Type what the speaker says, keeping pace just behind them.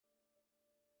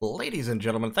Ladies and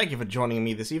gentlemen, thank you for joining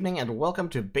me this evening, and welcome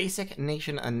to Basic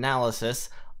Nation Analysis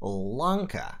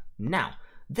Lanka. Now,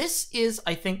 this is,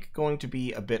 I think, going to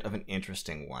be a bit of an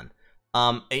interesting one.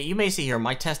 You may see here,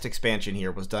 my test expansion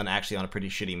here was done actually on a pretty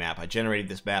shitty map. I generated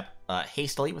this map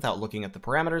hastily without looking at the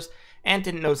parameters, and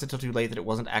didn't notice until too late that it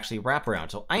wasn't actually wraparound.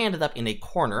 So I ended up in a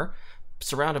corner,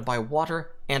 surrounded by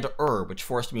water and which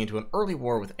forced me into an early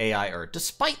war with AI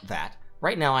Despite that,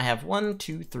 right now I have 1,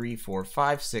 2, 3, 4,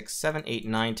 5, 6, 7, 8,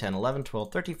 9, 10, 11,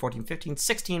 12, 13, 14, 15,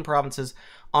 16 provinces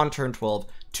on turn 12,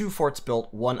 2 forts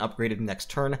built, 1 upgraded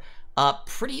next turn.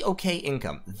 Pretty okay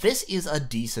income. This is a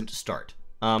decent start.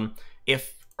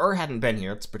 If hadn't been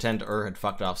here, let's pretend had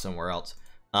fucked off somewhere else,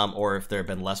 or if there had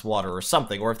been less water or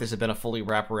something, or if this had been a fully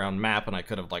wraparound map and I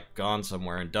could have, like, gone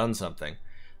somewhere and done something,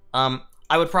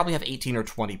 I would probably have 18 or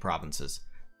 20 provinces,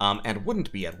 and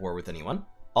wouldn't be at war with anyone.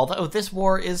 Although this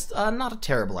war is not a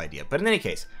terrible idea. But in any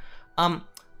case,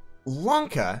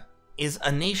 Lanka is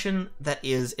a nation that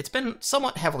it's been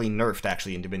somewhat heavily nerfed,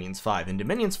 actually, in Dominions 5. In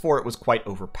Dominions 4, it was quite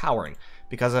overpowering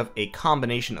because of a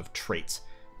combination of traits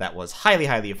that was highly,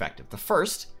 highly effective. The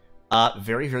first,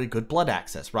 very, very good blood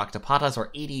access. Raktapatas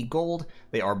are 80 gold.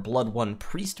 They are Blood 1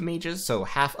 priest mages, so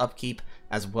half upkeep,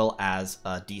 as well as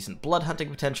decent blood hunting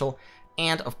potential.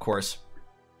 And, of course,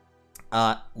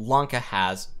 Lanka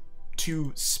has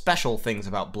two special things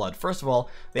about blood. First of all,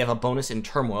 they have a bonus in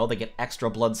turmoil. They get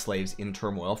extra blood slaves in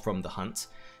turmoil from the hunts.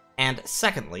 And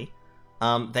secondly,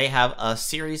 they have a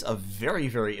series of very,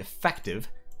 very effective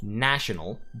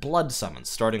national blood summons,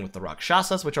 starting with the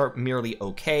Rakshasas, which are merely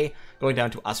okay, going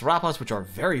down to Asrapas, which are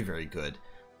very, very good,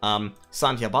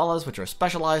 Santyabalas, which are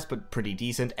specialized but pretty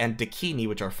decent, and Dakini,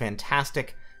 which are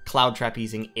fantastic cloud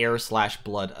trapezing,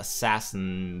 air/blood,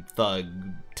 assassin, thug,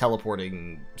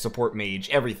 teleporting, support mage,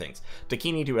 everything.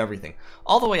 Dakini do everything.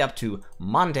 All the way up to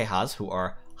Mandehas, who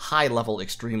are high-level,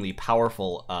 extremely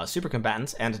powerful super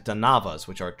combatants, and Danavas,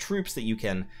 which are troops that you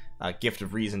can gift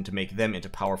of reason to make them into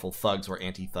powerful thugs or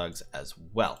anti-thugs as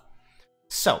well.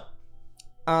 So,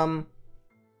 I've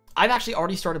actually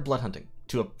already started blood hunting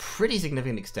to a pretty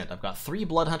significant extent. I've got 3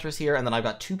 blood hunters here, and then I've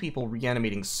got 2 people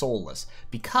reanimating soulless,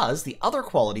 because the other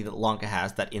quality that Lanka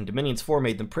has that in Dominions 4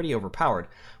 made them pretty overpowered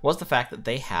was the fact that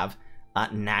they have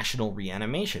national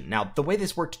reanimation. Now, the way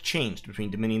this worked changed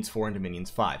between Dominions 4 and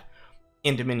Dominions 5.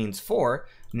 In Dominions 4,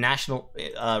 national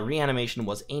reanimation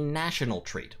was a national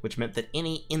trait, which meant that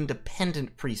any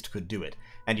independent priest could do it,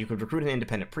 and you could recruit an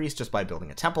independent priest just by building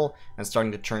a temple and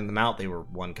starting to churn them out. They were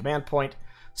 1 command point.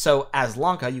 So, as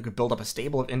Lanka, you could build up a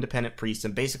stable of independent priests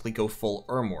and basically go full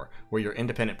Urmor, where your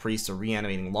independent priests are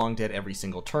reanimating long dead every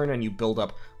single turn, and you build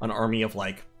up an army of,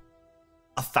 like,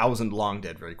 1,000 long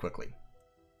dead very quickly.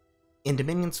 In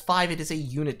Dominions 5, it is a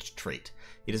unit trait.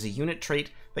 It is a unit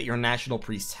trait that your national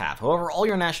priests have. However, all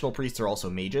your national priests are also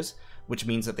mages, which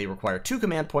means that they require 2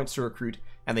 command points to recruit,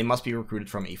 and they must be recruited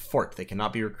from a fort. They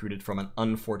cannot be recruited from an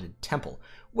unforted temple,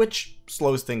 which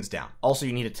slows things down. Also,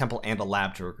 you need a temple and a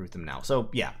lab to recruit them now. So,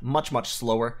 yeah, much, much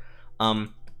slower.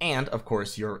 And, of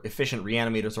course, your efficient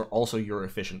reanimators are also your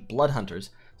efficient blood hunters,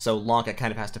 so Lanka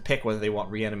kind of has to pick whether they want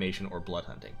reanimation or blood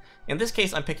hunting. In this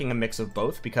case, I'm picking a mix of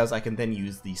both, because I can then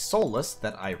use the soulless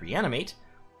that I reanimate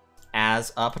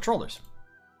as patrollers.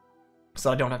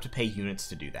 So I don't have to pay units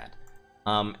to do that.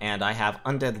 And I have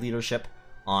undead leadership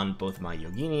on both my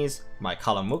Yoginis, my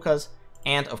Kalamukas,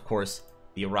 and, of course,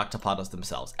 the Raktapatas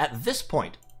themselves. At this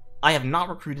point, I have not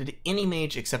recruited any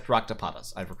mage except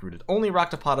Raktapatas. I've recruited only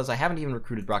Raktapatas. I haven't even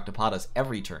recruited Raktapatas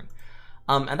every turn.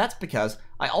 And that's because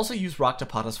I also use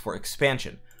Raktapatas for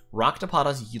expansion.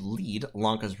 Raktapatas lead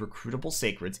Lanka's recruitable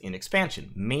sacreds in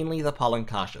expansion, mainly the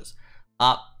Palankashas.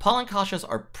 Palankashas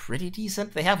are pretty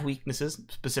decent. They have weaknesses,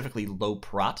 specifically low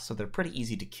prot, so they're pretty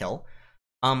easy to kill.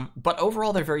 But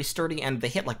overall, they're very sturdy, and they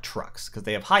hit like trucks, because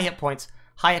they have high hit points,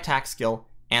 high attack skill,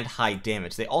 and high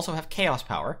damage. They also have chaos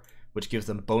power, which gives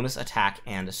them bonus attack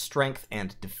and strength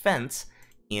and defense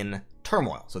in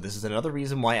turmoil. So this is another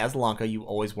reason why, as Lanka, you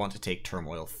always want to take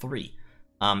Turmoil 3.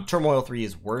 Turmoil 3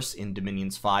 is worse in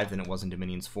Dominions 5 than it was in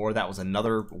Dominions 4. That was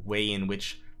another way in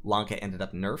which Lanka ended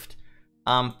up nerfed.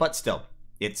 But still,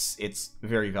 it's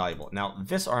very valuable. Now,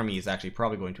 this army is actually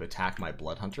probably going to attack my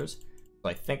blood hunters, so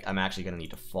I think I'm actually going to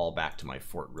need to fall back to my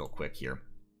fort real quick here.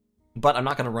 But I'm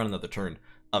not going to run another turn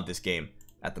of this game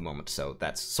at the moment, so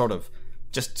that's sort of,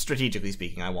 just strategically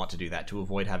speaking, I want to do that to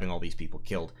avoid having all these people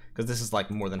killed, because this is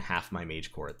like more than half my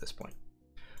mage corps at this point.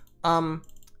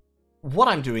 What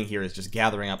I'm doing here is just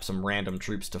gathering up some random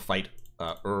troops to fight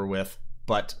with,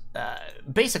 but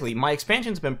basically my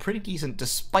expansion's been pretty decent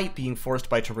despite being forced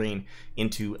by terrain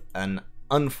into an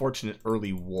unfortunate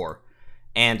early war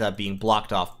and being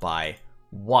blocked off by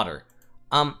water.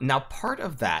 Now part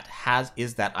of that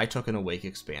is that I took an Awake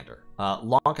Expander.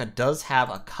 Lanka does have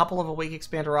a couple of Awake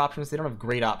Expander options. They don't have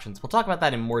great options. We'll talk about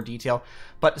that in more detail,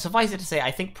 but suffice it to say,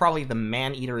 I think probably the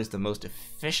Man-Eater is the most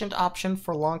efficient option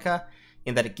for Lanka,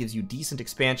 in that it gives you decent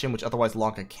expansion, which otherwise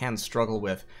Lanka can struggle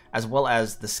with, as well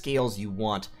as the scales you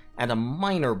want, and a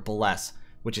minor Bless,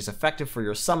 which is effective for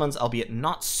your summons, albeit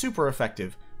not super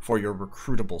effective for your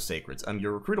recruitable Sacreds.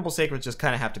 Your recruitable Sacreds just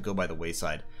kind of have to go by the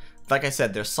wayside. Like I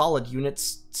said, they're solid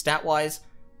units stat-wise,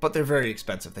 but they're very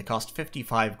expensive. They cost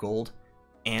 55 gold,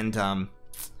 and,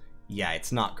 yeah,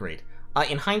 it's not great.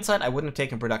 In hindsight, I wouldn't have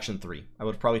taken Production 3. I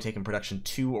would have probably taken Production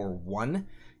 2 or 1,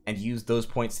 and used those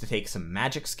points to take some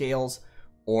magic scales,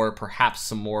 or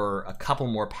perhaps a couple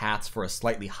more paths for a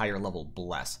slightly higher level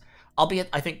Bless. Albeit,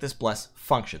 I think this Bless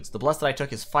functions. The Bless that I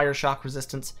took is Fire Shock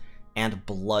Resistance and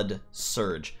Blood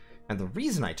Surge. And the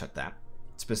reason I took that,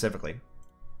 specifically,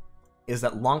 is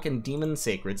that Lankan Demon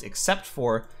Sacreds, except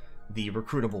for the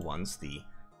recruitable ones, the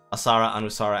Asara,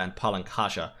 Anusara, and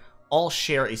Palankasha, all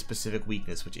share a specific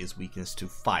weakness, which is weakness to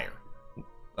fire.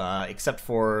 Except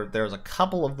for there's a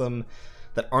couple of them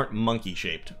that aren't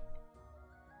monkey-shaped,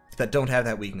 that don't have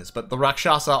that weakness. But the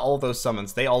Rakshasa, all those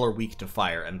summons, they all are weak to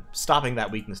fire, and stopping that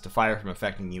weakness to fire from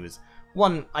affecting you is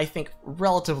one, I think,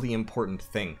 relatively important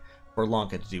thing for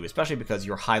Lanka to do, especially because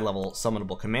your high-level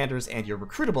summonable commanders and your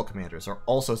recruitable commanders are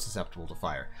also susceptible to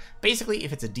fire. Basically,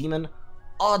 if it's a demon,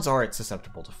 odds are it's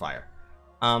susceptible to fire.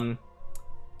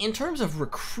 In terms of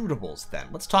recruitables, then,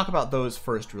 let's talk about those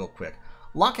first real quick.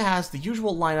 Lanka has the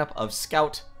usual lineup of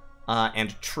Scout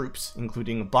and troops,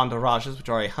 including Bandarajas, which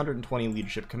are a 120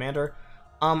 leadership commander.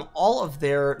 All of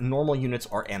their normal units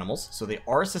are animals, so they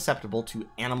are susceptible to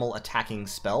animal attacking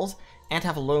spells, and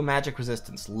have low magic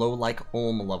resistance, low like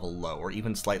Olm level low, or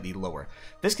even slightly lower.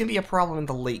 This can be a problem in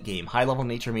the late game. High-level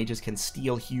nature mages can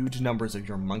steal huge numbers of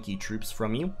your monkey troops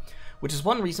from you, which is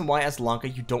one reason why as Lanka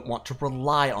you don't want to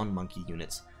rely on monkey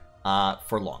units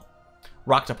for long.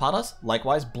 Raktapatas,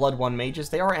 likewise, Blood 1 mages.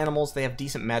 They are animals, they have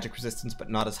decent magic resistance, but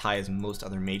not as high as most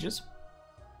other mages.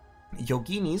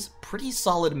 Yoginis, pretty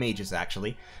solid mages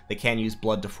actually. They can use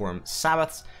blood to form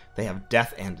Sabbaths, they have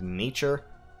death and nature.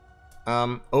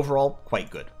 Overall, quite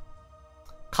good.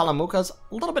 Kalamukas,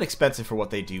 a little bit expensive for what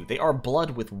they do. They are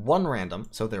blood with 1 random,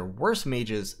 so they're worse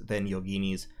mages than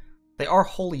Yoginis. They are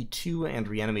Holy 2 and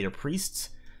Reanimator Priests.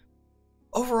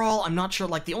 Overall, I'm not sure,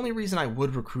 like, the only reason I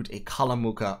would recruit a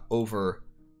Kalamuka over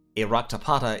a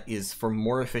Raktapata is for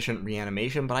more efficient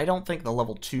reanimation, but I don't think the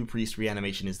level 2 priest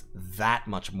reanimation is that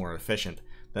much more efficient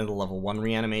than the level 1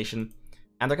 reanimation,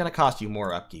 and they're going to cost you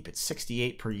more upkeep. It's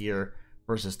 68 per year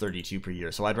versus 32 per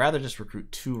year, so I'd rather just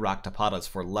recruit 2 Raktapatas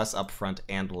for less upfront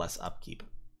and less upkeep.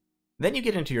 Then you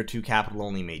get into your 2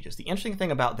 capital-only mages. The interesting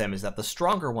thing about them is that the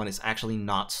stronger one is actually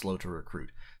not slow to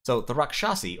recruit. So the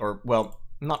Rakshasi, or, well,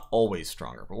 not always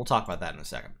stronger, but we'll talk about that in a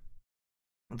second.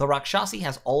 The Rakshasi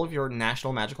has all of your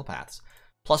national magical paths,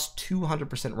 plus 200%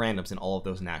 randoms in all of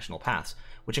those national paths,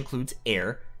 which includes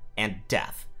air and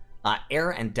death.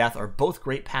 Air and death are both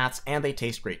great paths, and they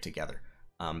taste great together.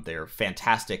 They're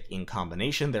fantastic in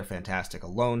combination, they're fantastic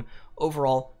alone.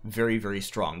 Overall, very, very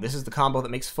strong. This is the combo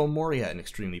that makes Fomoria an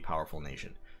extremely powerful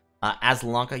nation. As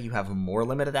Lanka, you have more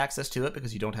limited access to it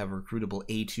because you don't have recruitable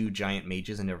A2 giant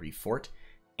mages in every fort,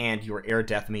 and your air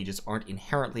death mages aren't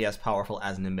inherently as powerful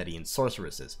as Nemedian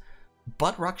sorceresses.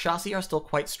 But Rakshasi are still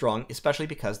quite strong, especially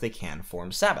because they can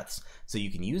form Sabbaths. So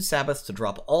you can use Sabbaths to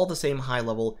drop all the same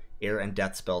high-level air and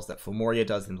death spells that Fomoria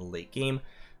does in the late game.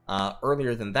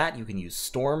 Earlier than that, you can use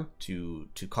Storm to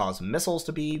cause missiles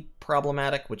to be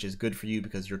problematic, which is good for you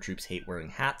because your troops hate wearing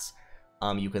hats.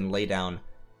 You can lay down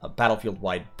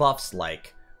battlefield-wide buffs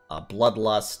like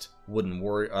Bloodlust,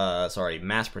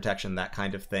 Mass Protection, that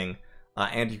kind of thing.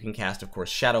 And you can cast, of course,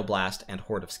 Shadow Blast and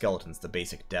Horde of Skeletons, the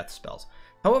basic death spells.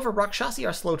 However, Rakshasi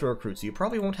are slow to recruit, so you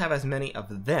probably won't have as many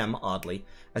of them, oddly,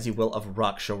 as you will of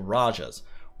Raksharajas.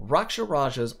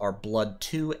 Raksharajas are Blood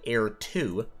 2, Air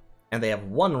 2, and they have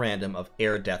 1 random of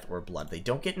Air, Death, or Blood. They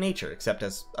don't get Nature, except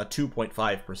as a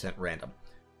 2.5% random.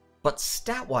 But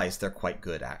stat-wise, they're quite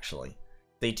good, actually.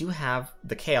 They do have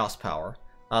the Chaos power.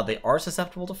 They are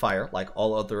susceptible to fire, like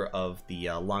all other of the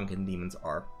Lankan demons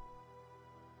are.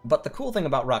 But the cool thing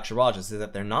about Raksharajas is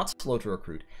that they're not slow to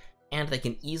recruit, and they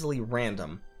can easily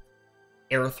random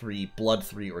Air 3, Blood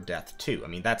 3, or Death 2. I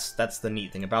mean, that's the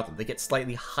neat thing about them. They get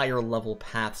slightly higher level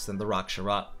paths than the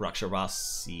Rakshasi.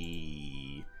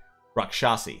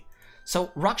 So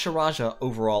Raksharaja,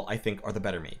 overall, I think, are the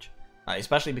better mage.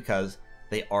 Especially because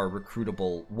they are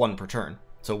recruitable 1 per turn.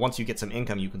 So once you get some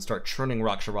income, you can start churning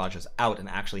Raksharajas out and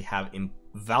actually have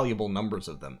valuable numbers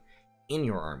of them in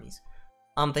your armies.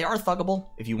 They are thuggable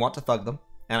if you want to thug them,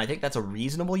 and I think that's a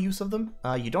reasonable use of them.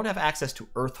 You don't have access to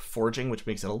earth forging, which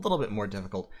makes it a little bit more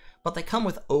difficult, but they come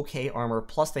with okay armor,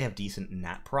 plus they have decent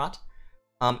nat prot.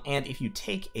 And if you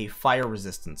take a fire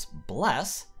resistance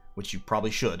bless, which you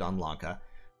probably should on Lanka,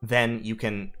 then you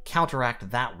can counteract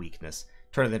that weakness,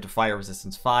 turn it into fire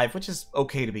resistance 5, which is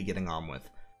okay to be getting on with.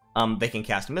 They can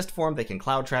cast Mist Form, they can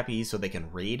Cloud Trapeze, so they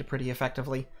can raid pretty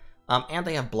effectively. And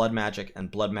they have Blood Magic, and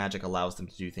Blood Magic allows them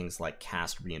to do things like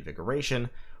cast Reinvigoration,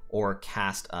 or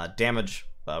cast damage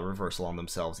reversal on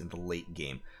themselves in the late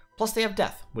game. Plus they have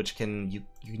Death, which you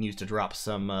can use to drop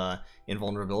some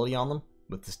invulnerability on them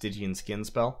with the Stygian Skin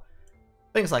spell.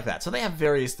 Things like that. So they have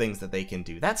various things that they can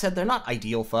do. That said, they're not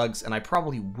ideal thugs, and I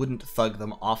probably wouldn't thug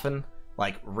them often.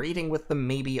 Like, raiding with them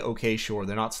maybe okay, sure,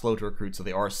 they're not slow to recruit, so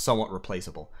they are somewhat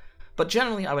replaceable. But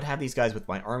generally, I would have these guys with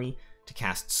my army to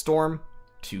cast Storm,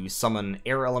 to summon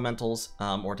air elementals,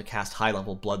 or to cast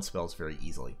high-level blood spells very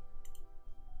easily.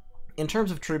 In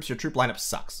terms of troops, your troop lineup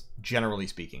sucks, generally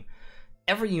speaking.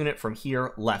 Every unit from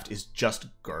here left is just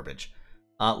garbage.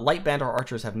 Light Bandar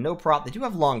archers have no prot. They do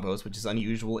have longbows, which is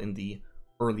unusual in the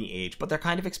early age, but they're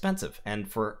kind of expensive, and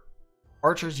for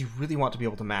archers, you really want to be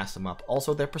able to mass them up.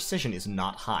 Also, their precision is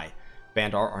not high.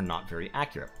 Bandar are not very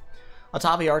accurate.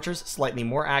 Atavi archers, slightly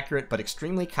more accurate, but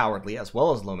extremely cowardly, as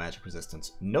well as low magic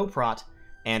resistance, no prot,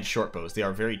 and short bows. They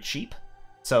are very cheap,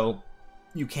 so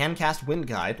you can cast Wind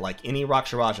Guide, like any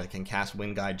Raksharaja can cast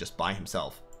Wind Guide just by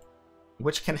himself,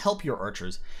 which can help your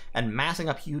archers, and massing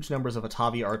up huge numbers of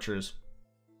Atavi archers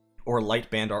or light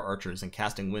Bandar archers and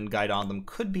casting Wind Guide on them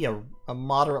could be a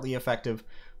moderately effective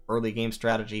early game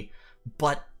strategy,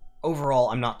 but overall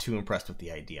I'm not too impressed with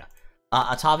the idea.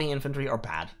 Atavi infantry are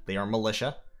bad. They are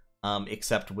militia,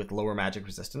 except with lower magic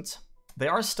resistance. They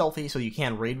are stealthy, so you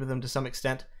can raid with them to some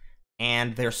extent,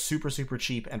 and they're super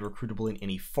cheap and recruitable in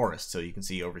any forest. So you can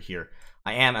see over here,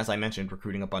 I am, as I mentioned,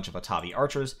 recruiting a bunch of Atavi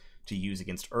archers to use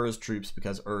against Ur's troops,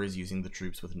 because Ur is using the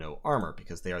troops with no armor,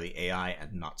 because they are the AI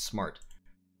and not smart.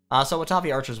 So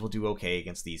Atavi archers will do okay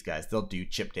against these guys. They'll do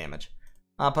chip damage.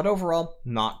 But overall,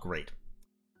 not great.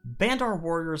 Bandar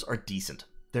warriors are decent.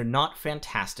 They're not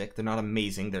fantastic, they're not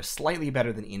amazing, they're slightly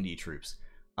better than indie troops.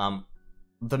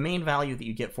 The main value that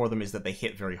you get for them is that they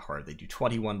hit very hard. They do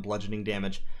 21 bludgeoning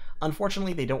damage.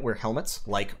 Unfortunately, they don't wear helmets,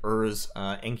 like Ur's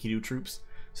Enkidu troops,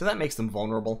 so that makes them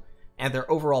vulnerable. And their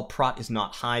overall prot is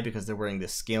not high because they're wearing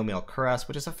this Scale Mail Cuirass,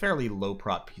 which is a fairly low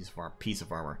prot piece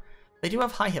of armor. They do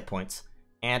have high hit points,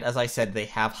 and as I said, they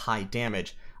have high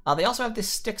damage. They also have this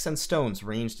Sticks and Stones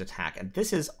ranged attack, and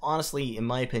this is honestly, in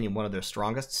my opinion, one of their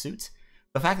strongest suits.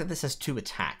 The fact that this has 2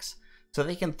 attacks, so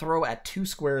they can throw at 2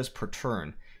 squares per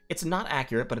turn. It's not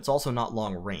accurate, but it's also not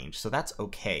long range, so that's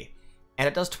okay. And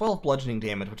it does 12 bludgeoning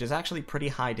damage, which is actually pretty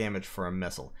high damage for a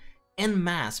missile. En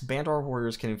masse, Bandar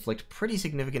warriors can inflict pretty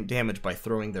significant damage by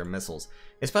throwing their missiles,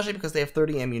 especially because they have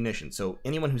 30 ammunition, so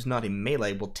anyone who's not in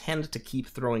melee will tend to keep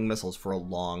throwing missiles for a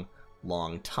long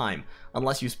time,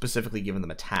 unless you've specifically given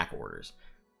them attack orders.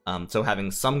 So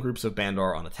having some groups of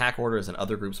Bandar on attack orders and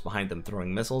other groups behind them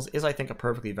throwing missiles is, I think, a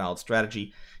perfectly valid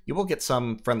strategy. You will get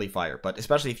some friendly fire, but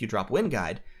especially if you drop Wind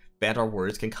Guide, Bandar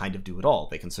warriors can kind of do it all.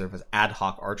 They can serve as ad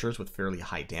hoc archers with fairly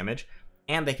high damage,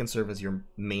 and they can serve as your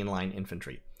mainline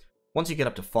infantry. Once you get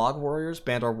up to Fog warriors,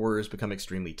 Bandar warriors become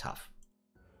extremely tough.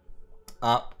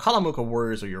 Kalamuka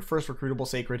warriors are your first recruitable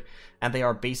sacred, and they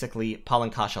are basically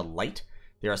Palankasha light.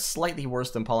 They are slightly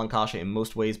worse than Palankasha in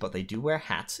most ways, but they do wear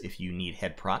hats if you need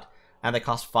head prot, and they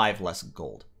cost 5 less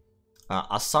gold.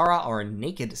 Apsaras are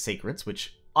naked sacreds,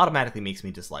 which automatically makes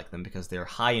me dislike them because they're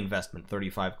high investment,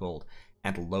 35 gold,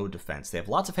 and low defense. They have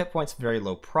lots of hit points, very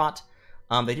low prot.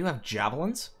 They do have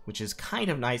javelins, which is kind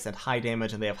of nice at high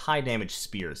damage, and they have high damage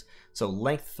spears. So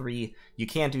length 3, you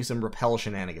can do some repel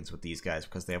shenanigans with these guys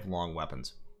because they have long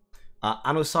weapons.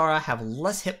 Anusara have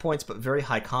less hit points but very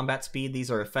high combat speed. These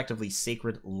are effectively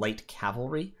sacred light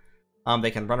cavalry.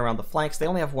 They can run around the flanks. They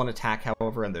only have 1 attack,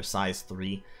 however, and they're size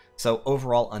 3. So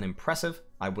overall unimpressive.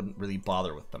 I wouldn't really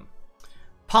bother with them.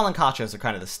 Palankashas are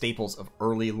kind of the staples of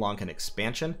early Lankan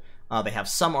expansion. They have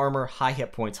some armor, high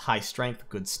hit points, high strength,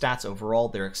 good stats overall.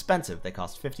 They're expensive. They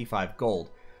cost 55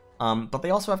 gold. But they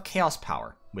also have chaos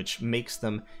power, which makes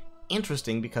them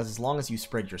interesting because as long as you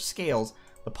spread your scales,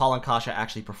 the Palankasha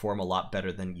actually perform a lot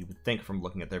better than you would think from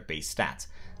looking at their base stats.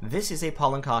 This is a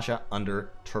Palankasha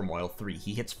under Turmoil 3.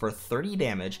 He hits for 30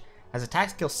 damage, has attack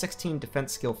skill 16,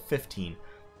 defense skill 15.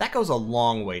 That goes a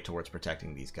long way towards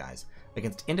protecting these guys.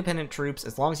 Against independent troops,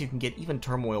 as long as you can get even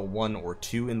Turmoil 1 or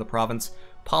 2 in the province,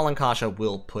 Palankasha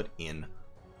will put in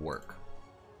work.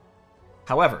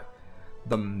 However,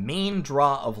 the main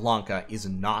draw of Lanka is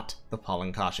not the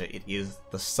Palankasha, it is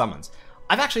the summons.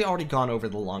 I've actually already gone over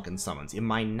the Lankan summons. In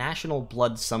my National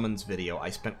Blood Summons video, I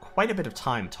spent quite a bit of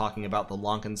time talking about the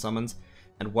Lankan summons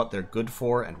and what they're good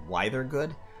for and why they're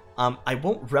good. I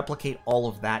won't replicate all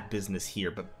of that business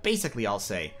here, but basically I'll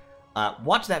say,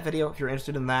 watch that video if you're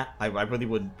interested in that. I really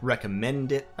would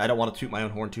recommend it. I don't want to toot my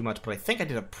own horn too much, but I think I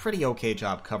did a pretty okay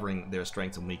job covering their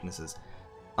strengths and weaknesses.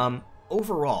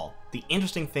 Overall, the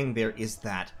interesting thing there is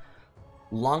that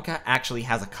Lanka actually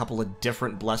has a couple of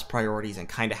different bless priorities and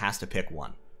kind of has to pick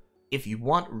one. If you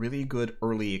want really good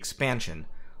early expansion,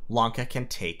 Lanka can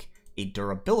take a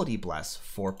durability bless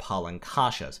for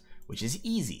Palankashas, which is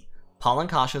easy.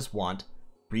 Palankashas want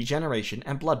regeneration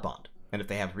and blood bond, and if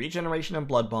they have regeneration and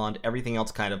blood bond, everything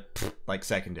else kind of like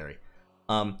secondary.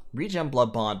 Regen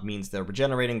blood bond means they're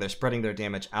regenerating, they're spreading their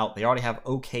damage out, they already have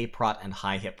okay prot and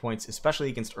high hit points, especially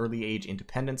against early age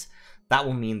independents. That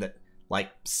will mean that like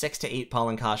 6 to 8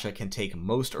 Palankasha can take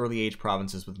most early age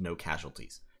provinces with no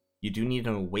casualties. You do need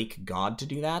an awake god to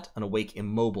do that. An awake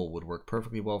immobile would work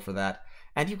perfectly well for that,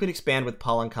 and you could expand with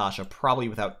Palankasha probably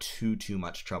without too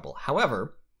much trouble.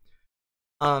 However,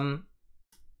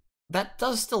 that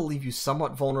does still leave you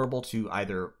somewhat vulnerable to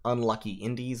either unlucky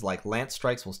indies, like Lance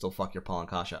Strikes will still fuck your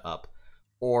Palankasha up,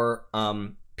 or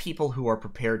people who are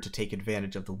prepared to take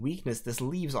advantage of the weakness this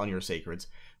leaves on your Sacreds,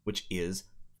 which is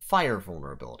fire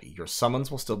vulnerability. Your summons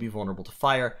will still be vulnerable to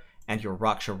fire, and your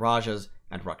Raksharajas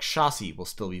and Rakshasi will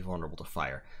still be vulnerable to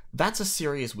fire. That's a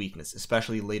serious weakness,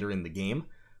 especially later in the game.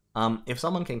 If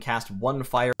someone can cast one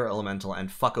fire elemental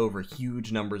and fuck over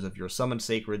huge numbers of your summoned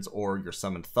Sacreds or your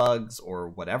summoned Thugs or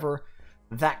whatever,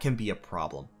 that can be a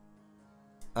problem.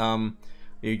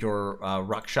 Your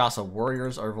Rakshasa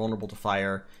warriors are vulnerable to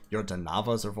fire, your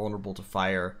Danavas are vulnerable to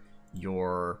fire,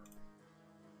 your...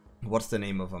 what's the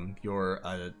name of them? Your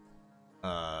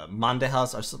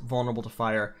Mandehas are vulnerable to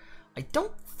fire. I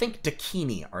don't think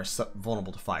Dakini are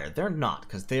vulnerable to fire. They're not,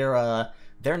 because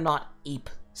they're not ape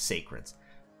Sacreds.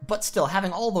 But still,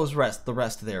 having all those the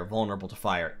rest there vulnerable to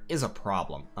fire is a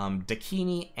problem.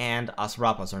 Dakini and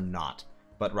Asrapas are not,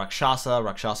 but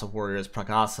Rakshasa warriors,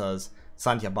 Pragasas,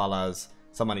 Sandhyabalas,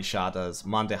 Samanishadas,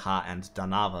 Mandeha, and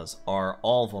Danavas are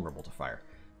all vulnerable to fire.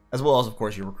 As well as, of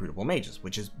course, your recruitable mages,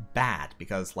 which is bad,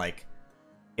 because, like,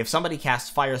 if somebody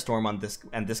casts Firestorm on this,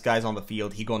 and this guy's on the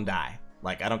field, he gonna die.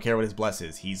 Like, I don't care what his bless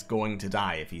is, he's going to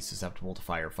die if he's susceptible to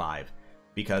Fire 5,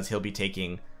 because he'll be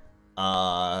taking,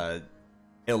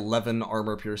 11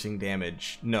 armor-piercing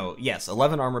damage. No, yes,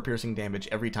 11 armor-piercing damage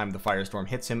every time the Firestorm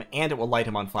hits him, and it will light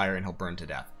him on fire and he'll burn to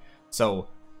death. So,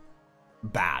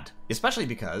 bad. Especially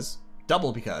because,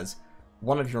 double because,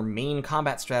 one of your main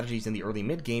combat strategies in the early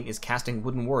mid-game is casting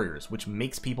Wooden Warriors, which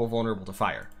makes people vulnerable to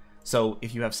fire. So,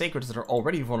 if you have Sacreds that are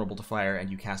already vulnerable to fire and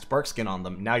you cast Barkskin on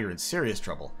them, now you're in serious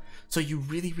trouble. So you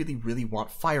really want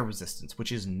fire resistance,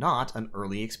 which is not an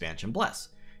early expansion bless.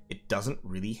 It doesn't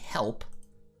really help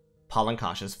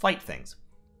Palankashas fight things.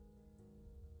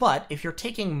 But if you're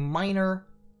taking minor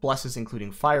blesses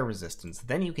including fire resistance,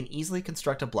 then you can easily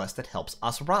construct a bless that helps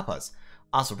Asrapas.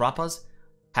 Asrapas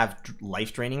have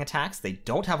life-draining attacks, they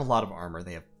don't have a lot of armor,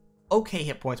 they have okay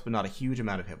hit points but not a huge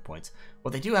amount of hit points.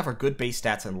 What they do have are good base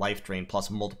stats and life drain plus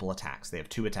multiple attacks. They have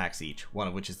 2 attacks each, one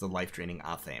of which is the life-draining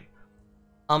Athame.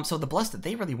 So the bless that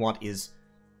they really want is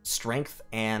strength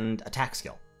and attack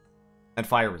skill. And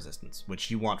fire resistance, which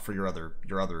you want for your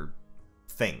other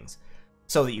things,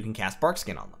 so that you can cast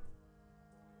Barkskin on them.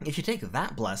 If you take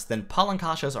that bless, then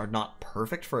Palankashas are not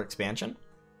perfect for expansion,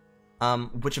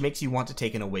 which makes you want to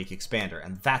take an Awake Expander,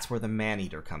 and that's where the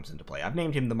Maneater comes into play. I've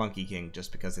named him the Monkey King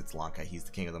just because it's Lanka, he's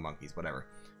the king of the monkeys, whatever.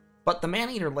 But the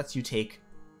Maneater lets you take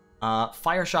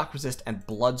Fire Shock Resist and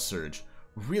Blood Surge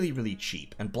really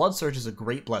cheap, and Blood Surge is a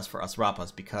great bless for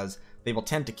Asrapas because they will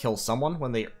tend to kill someone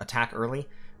when they attack early,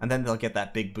 and then they'll get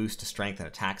that big boost to strength and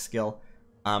attack skill,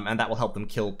 and that will help them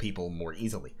kill people more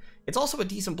easily. It's also a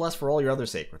decent bless for all your other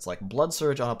Sacreds, like Blood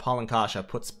Surge on a Palankasha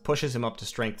pushes him up to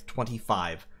strength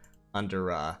 25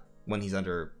 under, when he's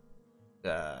under,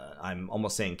 I'm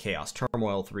almost saying Chaos,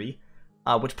 Turmoil 3,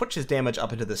 which puts his damage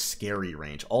up into the scary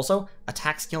range. Also,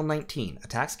 attack skill 19.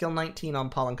 Attack skill 19 on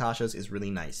Palankashas is really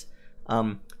nice.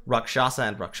 Rakshasa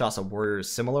and Rakshasa Warriors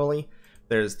similarly.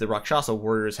 The Rakshasa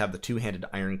Warriors have the 2-handed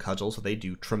Iron Cudgel, so they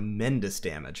do tremendous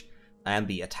damage, and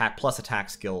the attack plus attack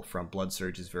skill from Blood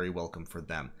Surge is very welcome for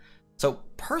them. So,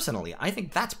 personally, I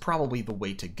think that's probably the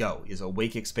way to go, is a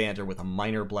Wake Expander with a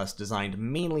minor bless designed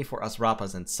mainly for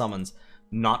Asrapas and summons,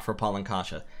 not for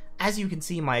Palankasha. As you can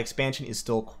see, my expansion is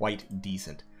still quite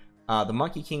decent. The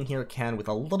Monkey King here can, with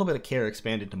a little bit of care,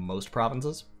 expand into most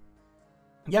provinces.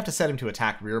 You have to set him to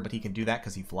attack rear, but he can do that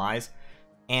because he flies.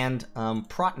 And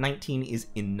Prot 19 is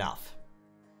enough.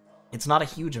 It's not a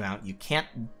huge amount. You can't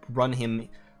run him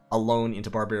alone into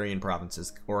Barbarian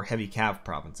provinces or Heavy Cav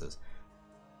provinces.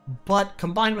 But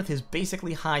combined with his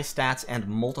basically high stats and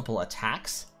multiple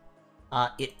attacks,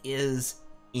 it is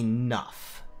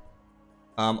enough.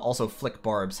 Also, Flick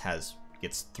Barbs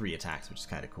gets 3 attacks, which is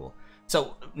kind of cool.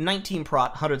 So, 19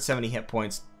 prot, 170 hit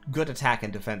points, good attack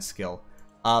and defense skill.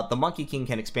 The Monkey King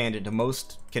can expand into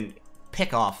can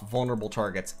pick off vulnerable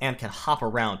targets, and can hop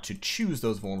around to choose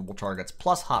those vulnerable targets,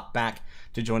 plus hop back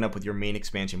to join up with your main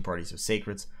expansion parties of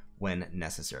Sacreds when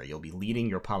necessary. You'll be leading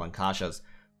your Palankashas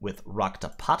with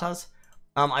Raktapatas.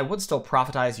 I would still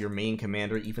prophetize your main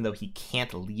commander, even though he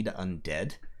can't lead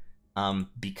undead,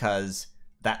 because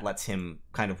that lets him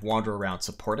kind of wander around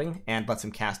supporting, and lets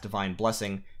him cast Divine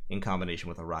Blessing in combination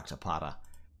with a Raktapata.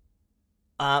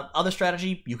 Other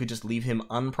strategy, you could just leave him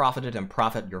unprofited and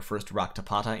profit your first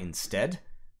Raktapata instead,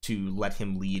 to let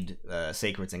him lead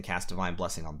Sacreds and cast Divine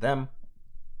Blessing on them.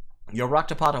 Your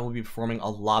Raktapata will be performing a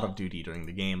lot of duty during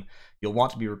the game. You'll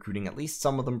want to be recruiting at least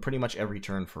some of them pretty much every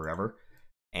turn forever,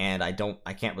 and I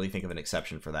can't really think of an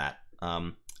exception for that.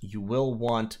 You will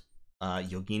want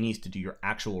Yoginis to do your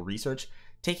actual research.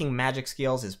 Taking magic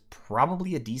scales is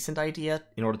probably a decent idea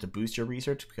in order to boost your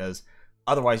research, because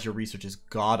otherwise your research is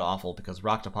god-awful, because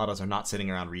Raktapatas are not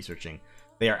sitting around researching.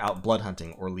 They are out blood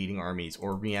hunting, or leading armies,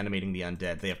 or reanimating the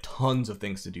undead. They have tons of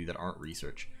things to do that aren't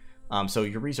research. So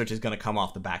your research is going to come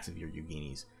off the backs of your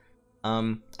Yoginis.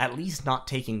 At least not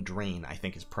taking Drain, I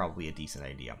think, is probably a decent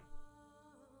idea.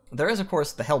 There is, of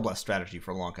course, the Hellblessed strategy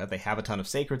for Lanka. They have a ton of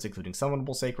Sacreds, including summonable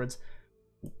Sacreds.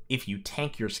 If you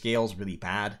tank your scales really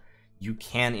bad, you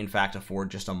can, in fact, afford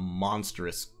just a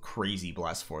monstrous, crazy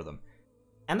bless for them.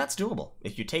 And that's doable.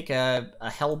 If you take a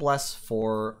Hellbless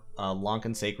for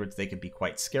Lankan Sacreds, they could be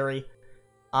quite scary.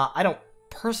 I don't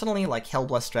personally like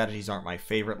Hellbless strategies, aren't my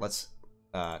favorite. Let's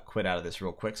quit out of this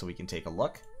real quick so we can take a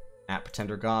look at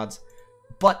Pretender Gods.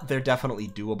 But they're definitely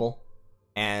doable.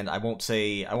 And I won't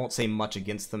say much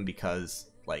against them because,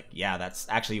 like, yeah, that's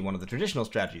actually one of the traditional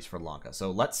strategies for Lanka.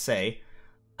 So let's say,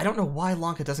 I don't know why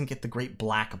Lanka doesn't get the Great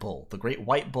Black Bull. The Great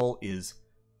White Bull is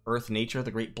Earth Nature.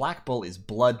 The Great Black Bull is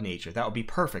Blood Nature. That would be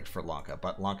perfect for Lanka,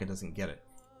 but Lanka doesn't get it.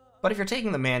 But if you're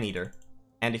taking the Man-Eater,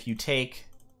 and if you take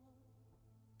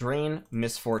Drain,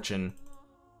 Misfortune,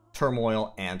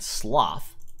 Turmoil, and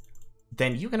Sloth,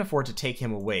 then you can afford to take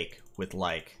him awake with,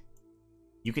 like,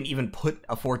 you can even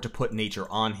afford to put Nature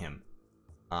on him.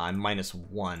 I'm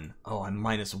 -1. Oh, I'm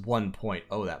 -1 point.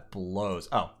 Oh, that blows.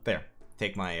 Oh, there.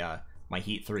 Take my my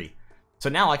Heat 3. So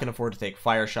now I can afford to take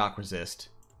Fire Shock Resist,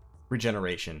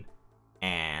 Regeneration,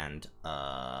 and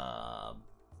Blood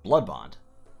Bond.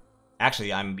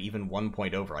 Actually, I'm even 1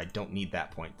 point over. I don't need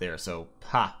that point there. So,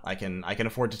 I can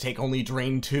afford to take only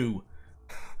Drain 2.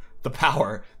 The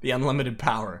power, the unlimited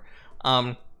power.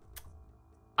 I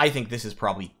think this is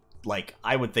probably, like,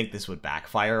 I would think this would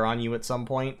backfire on you at some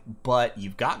point, but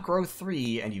you've got Growth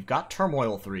 3, and you've got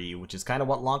Turmoil 3, which is kind of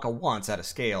what Lanka wants out of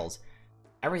Scales.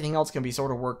 Everything else can be sort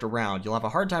of worked around. You'll have a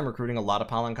hard time recruiting a lot of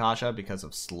Palankasha because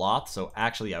of Sloth, so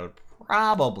actually I would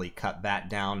probably cut that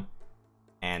down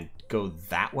and go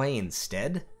that way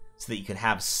instead, so that you could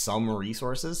have some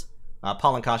resources.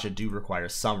 Palankasha do require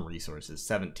some resources,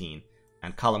 17,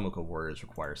 and Kalamuka Warriors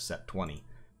require set 20.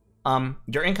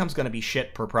 Your income's going to be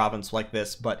shit per province like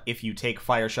this, but if you take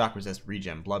Fire Shock Resist,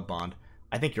 Regen, Blood Bond,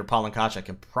 I think your Palankasha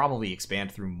can probably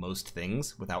expand through most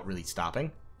things without really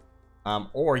stopping.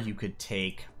 Or you could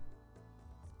take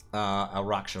a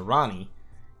Raksharani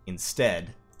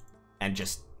instead, and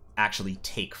just actually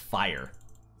take Fire.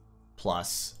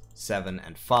 Plus 7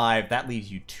 and 5, that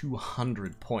leaves you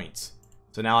 200 points.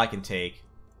 So now I can take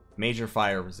Major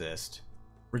Fire Resist,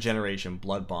 Regeneration,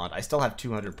 Blood Bond. I still have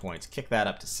 200 points. Kick that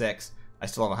up to 6. I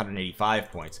still have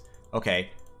 185 points.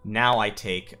 Okay, now I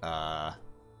take, yeah,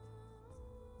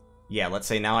 let's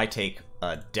say now I take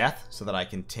Death, so that I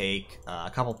can take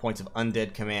a couple points of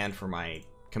Undead Command for my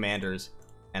commanders,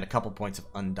 and a couple points of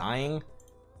Undying.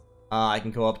 I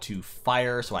can go up to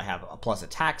Fire, so I have a plus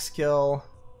attack skill.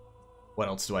 What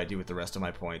else do I do with the rest of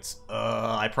my points?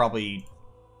 I probably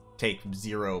take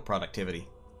 0 productivity.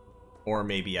 Or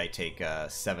maybe I take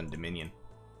 7 Dominion.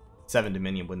 7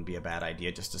 Dominion wouldn't be a bad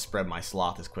idea, just to spread my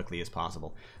Sloth as quickly as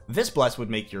possible. This Bless would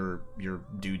make your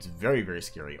dudes very, very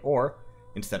scary. Or,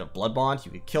 instead of Blood Bond,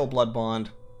 you could kill Blood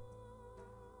Bond,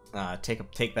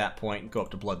 take that point, go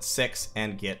up to Blood 6,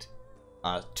 and get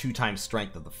 2 times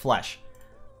Strength of the Flesh.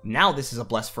 Now this is a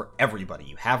Bless for everybody.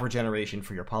 You have Regeneration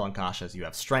for your Palankashas, you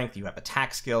have Strength, you have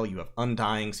Attack Skill, you have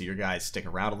Undying, so your guys stick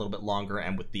around a little bit longer,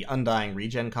 and with the Undying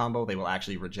Regen combo, they will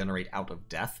actually regenerate out of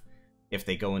death if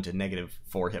they go into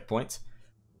 -4 hit points.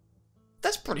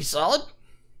 That's pretty solid.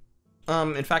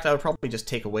 In fact, I would probably just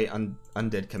take away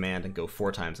Undead Command and go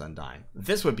 4 times Undying.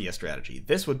 This would be a strategy.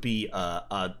 This would be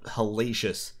a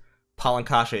hellacious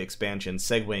Palankasha expansion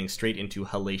segueing straight into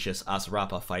hellacious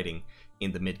Asrapa fighting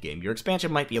in the mid-game. Your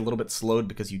expansion might be a little bit slowed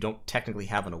because you don't technically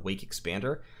have an Awake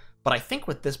Expander, but I think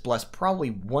with this Bless, probably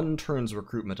 1 turn's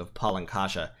recruitment of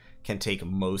Palankasha can take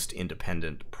most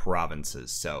independent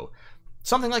provinces, so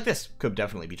something like this could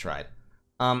definitely be tried.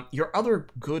 Your other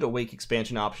good Awake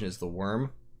expansion option is the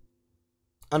Worm.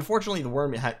 Unfortunately, the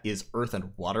Worm is Earth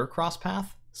and Water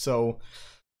crosspath, so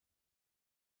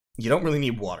you don't really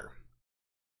need Water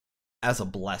as a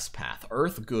Bless path.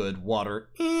 Earth, good. Water,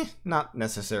 not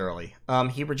necessarily.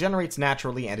 He regenerates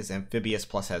naturally and is amphibious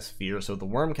plus has Fear, so the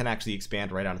Worm can actually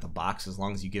expand right out of the box as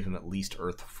long as you give him at least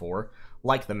Earth 4,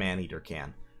 like the Maneater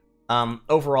can.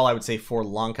 Overall, I would say for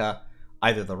Lanka,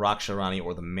 either the Raksharani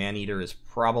or the Maneater is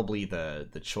probably the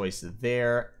choice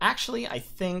there. Actually, I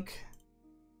think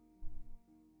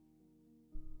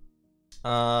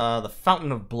the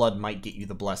Fountain of Blood might get you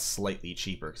the Bless slightly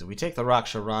cheaper, because if we take the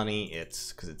Raksharani,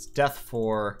 it's Death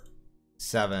 4,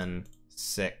 7,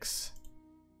 6,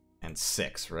 and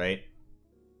 6, right?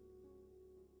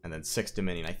 And then 6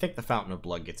 Dominion. I think the Fountain of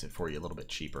Blood gets it for you a little bit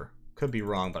cheaper. Could be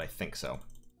wrong, but I think so.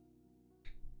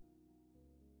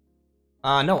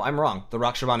 No, I'm wrong. The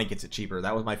Raksharani gets it cheaper.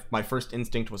 That was my first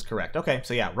instinct was correct. Okay,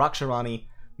 so yeah, Raksharani,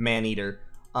 Maneater.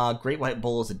 Great White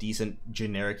Bull is a decent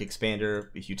generic expander.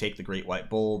 If you take the Great White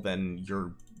Bull, then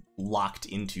you're locked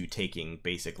into taking,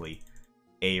 basically,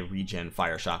 a regen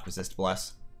Fire Shock Resist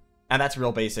Bless. And that's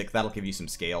real basic. That'll give you some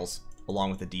scales,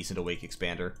 along with a decent Awake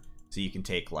expander. So you can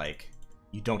take, like,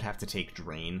 you don't have to take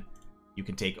Drain. You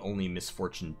can take only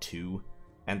Misfortune 2,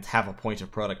 and have a point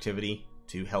of productivity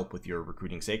to help with your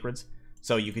recruiting Sacreds.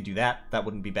 So you could do that. That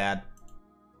wouldn't be bad.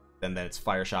 Then it's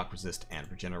Fire Shock Resist and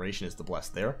Regeneration is the Bless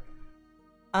there.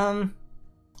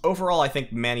 Overall, I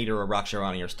think Maneater or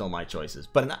Raksharani are still my choices.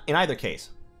 But in either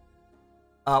case,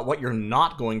 what you're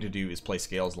not going to do is play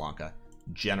Scales Lanka,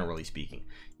 generally speaking.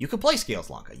 You could play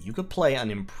Scales Lanka. You could play an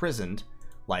Imprisoned,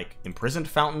 like Imprisoned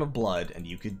Fountain of Blood, and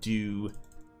you could do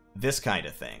this kind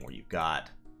of thing, where you've got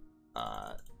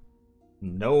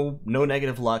no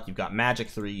negative luck, you've got Magic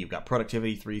 3, you've got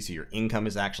Productivity 3, so your income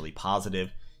is actually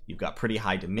positive, you've got pretty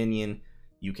high Dominion,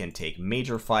 you can take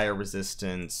Major Fire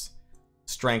Resistance,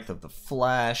 Strength of the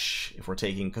Flesh, if we're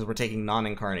taking, because we're taking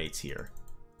non-incarnates here.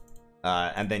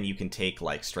 And then you can take,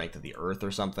 like, Strength of the Earth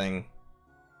or something.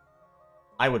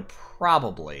 I'd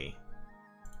probably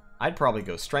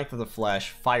go Strength of the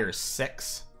Flesh, Fire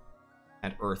 6,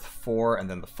 and Earth 4, and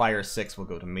then the Fire 6 will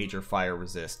go to Major Fire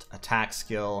Resist, Attack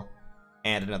Skill,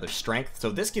 and another Strength.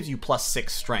 So this gives you +6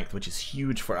 Strength, which is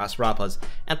huge for Asrapas,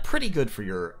 and pretty good for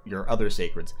your other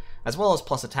Sacreds. As well as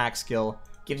plus Attack Skill,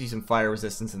 gives you some Fire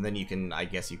Resistance, and then you can, I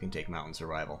guess you can take Mountain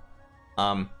Survival.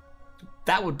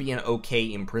 That would be an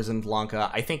okay Imprisoned Lanka.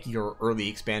 I think your early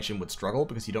expansion would struggle,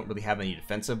 because you don't really have any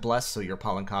defensive Bless, so your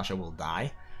Palankasha will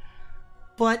die.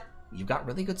 But you've got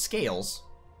really good scales,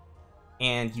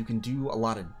 and you can do a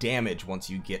lot of damage once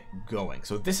you get going.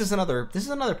 So this is another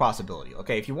possibility.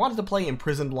 Okay, if you wanted to play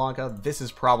Imprisoned Lanka, this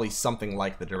is probably something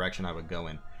like the direction I would go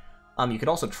in. You could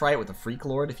also try it with a Freak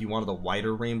Lord if you wanted a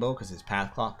wider rainbow, because his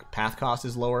path cost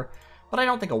is lower, but I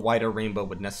don't think a wider rainbow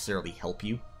would necessarily help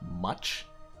you much.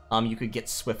 You could get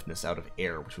Swiftness out of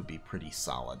air, which would be pretty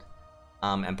solid.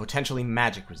 And potentially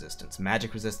Magic Resistance.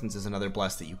 Magic Resistance is another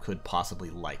Bless that you could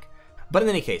possibly like. But in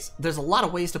any case, there's a lot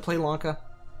of ways to play Lanka.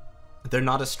 They're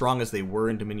not as strong as they were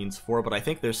in Dominions 4, but I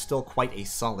think there's still quite a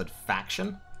solid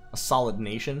faction, a solid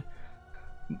nation.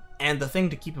 And the thing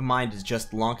to keep in mind is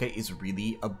just Lanka is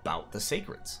really about the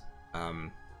Sacreds.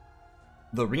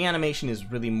 The reanimation is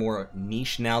really more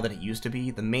niche now than it used to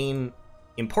be. The main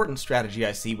important strategy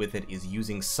I see with it is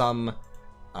using some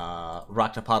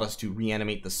Raktapatas to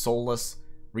reanimate the Soulless.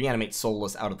 Reanimate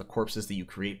Soulless out of the corpses that you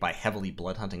create by heavily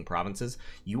bloodhunting provinces.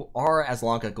 You are, as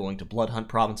Lanka, going to bloodhunt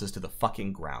provinces to the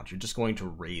fucking ground. You're just going to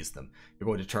raise them. You're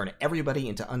going to turn everybody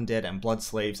into undead and blood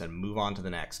slaves and move on to the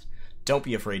next. Don't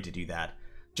be afraid to do that.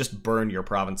 Just burn your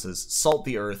provinces, salt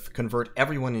the earth, convert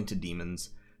everyone into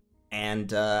demons,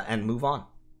 and move on.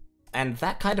 And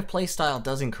that kind of playstyle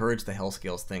does encourage the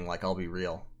Hellscales thing, like, I'll be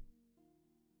real.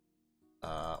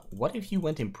 What if you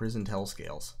went Imprisoned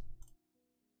Hellscales?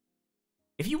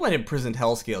 If you went Imprisoned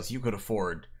Hellscales, you could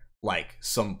afford, like,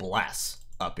 some Bless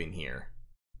up in here.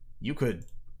 You could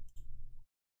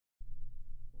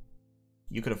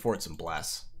afford some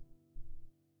Bless.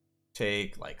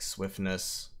 Take, like,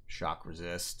 Swiftness, Shock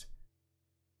Resist,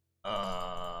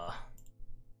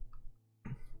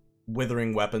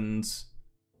 Withering Weapons,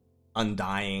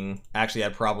 Undying. Actually,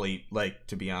 I'd probably, like,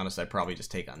 to be honest, I'd probably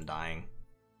just take Undying.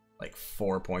 like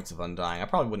 4 points of Undying. I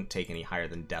probably wouldn't take any higher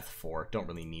than Death 4. Don't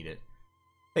really need it.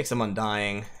 Take some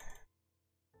Undying.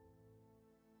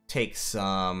 Take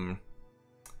some...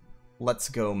 Let's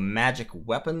go Magic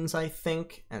Weapons, I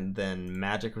think, and then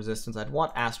Magic Resistance. I'd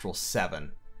want Astral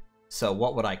 7. So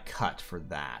what would I cut for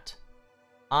that?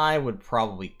 I would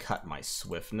probably cut my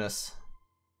Swiftness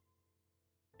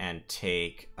and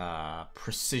take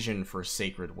Precision for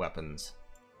Sacred Weapons.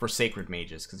 For Sacred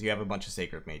Mages, because you have a bunch of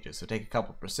Sacred Mages. So take a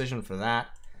couple Precision for that,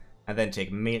 and then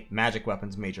take Magic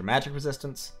Weapons, Major Magic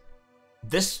Resistance.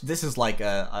 This is like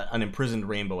an Imprisoned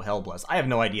Rainbow Hellbless. I have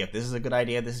no idea if this is a good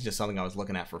idea. This is just something I was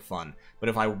looking at for fun. But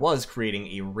if I was creating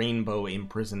a Rainbow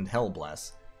Imprisoned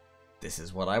Hellbless, this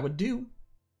is what I would do.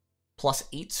 Plus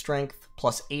 8 Strength,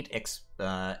 plus 8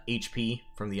 HP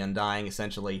from the Undying,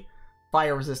 essentially.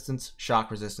 Fire Resistance, Shock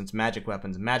Resistance, Magic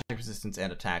Weapons, Magic Resistance,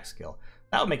 and Attack Skill.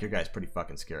 That would make your guys pretty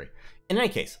fucking scary. In any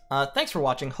case, thanks for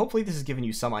watching. Hopefully this has given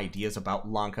you some ideas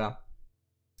about Lanka.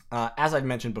 As I've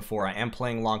mentioned before, I am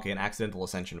playing Lanka in Accidental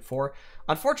Ascension 4.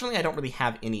 Unfortunately, I don't really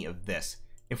have any of this.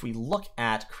 If we look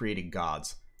at Created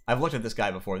Gods, I've looked at this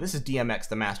guy before. This is DMX,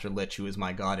 the Master Lich, who is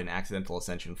my god in Accidental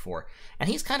Ascension 4. And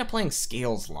he's kind of playing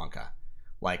Scales Lanka.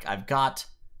 Like, I've got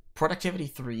Productivity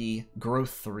 3, Growth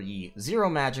 3, 0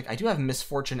 Magic. I do have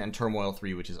Misfortune and Turmoil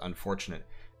 3, which is unfortunate.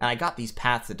 And I got these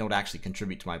paths that don't actually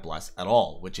contribute to my bless at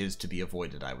all, which is to be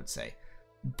avoided, I would say.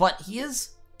 But he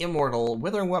is immortal.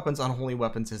 Withering Weapons, Unholy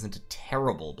Weapons isn't a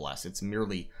terrible bless. It's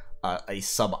merely a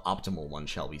suboptimal one,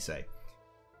 shall we say.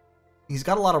 He's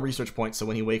got a lot of research points, so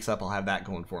when he wakes up, I'll have that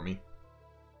going for me.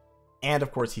 And,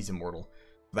 of course, he's immortal.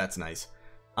 That's nice.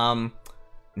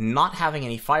 Not having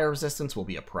any fire resistance will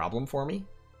be a problem for me.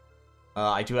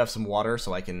 I do have some water,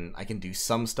 so I can do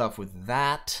some stuff with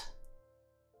that.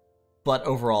 But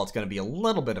overall, it's going to be a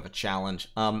little bit of a challenge.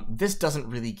 This doesn't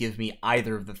really give me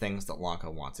either of the things that Lanka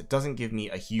wants. It doesn't give me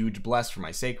a huge bless for my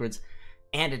Sacreds,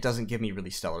 and it doesn't give me really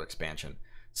stellar expansion.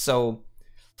 So,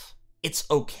 it's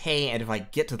okay, and if I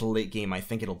get to the late game, I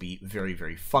think it'll be very,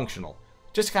 very functional.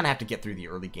 Just kind of have to get through the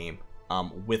early game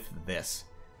with this,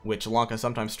 which Lanka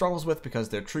sometimes struggles with because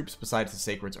their troops besides the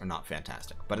Sacreds are not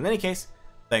fantastic. But in any case,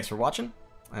 thanks for watching,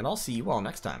 and I'll see you all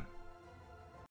next time.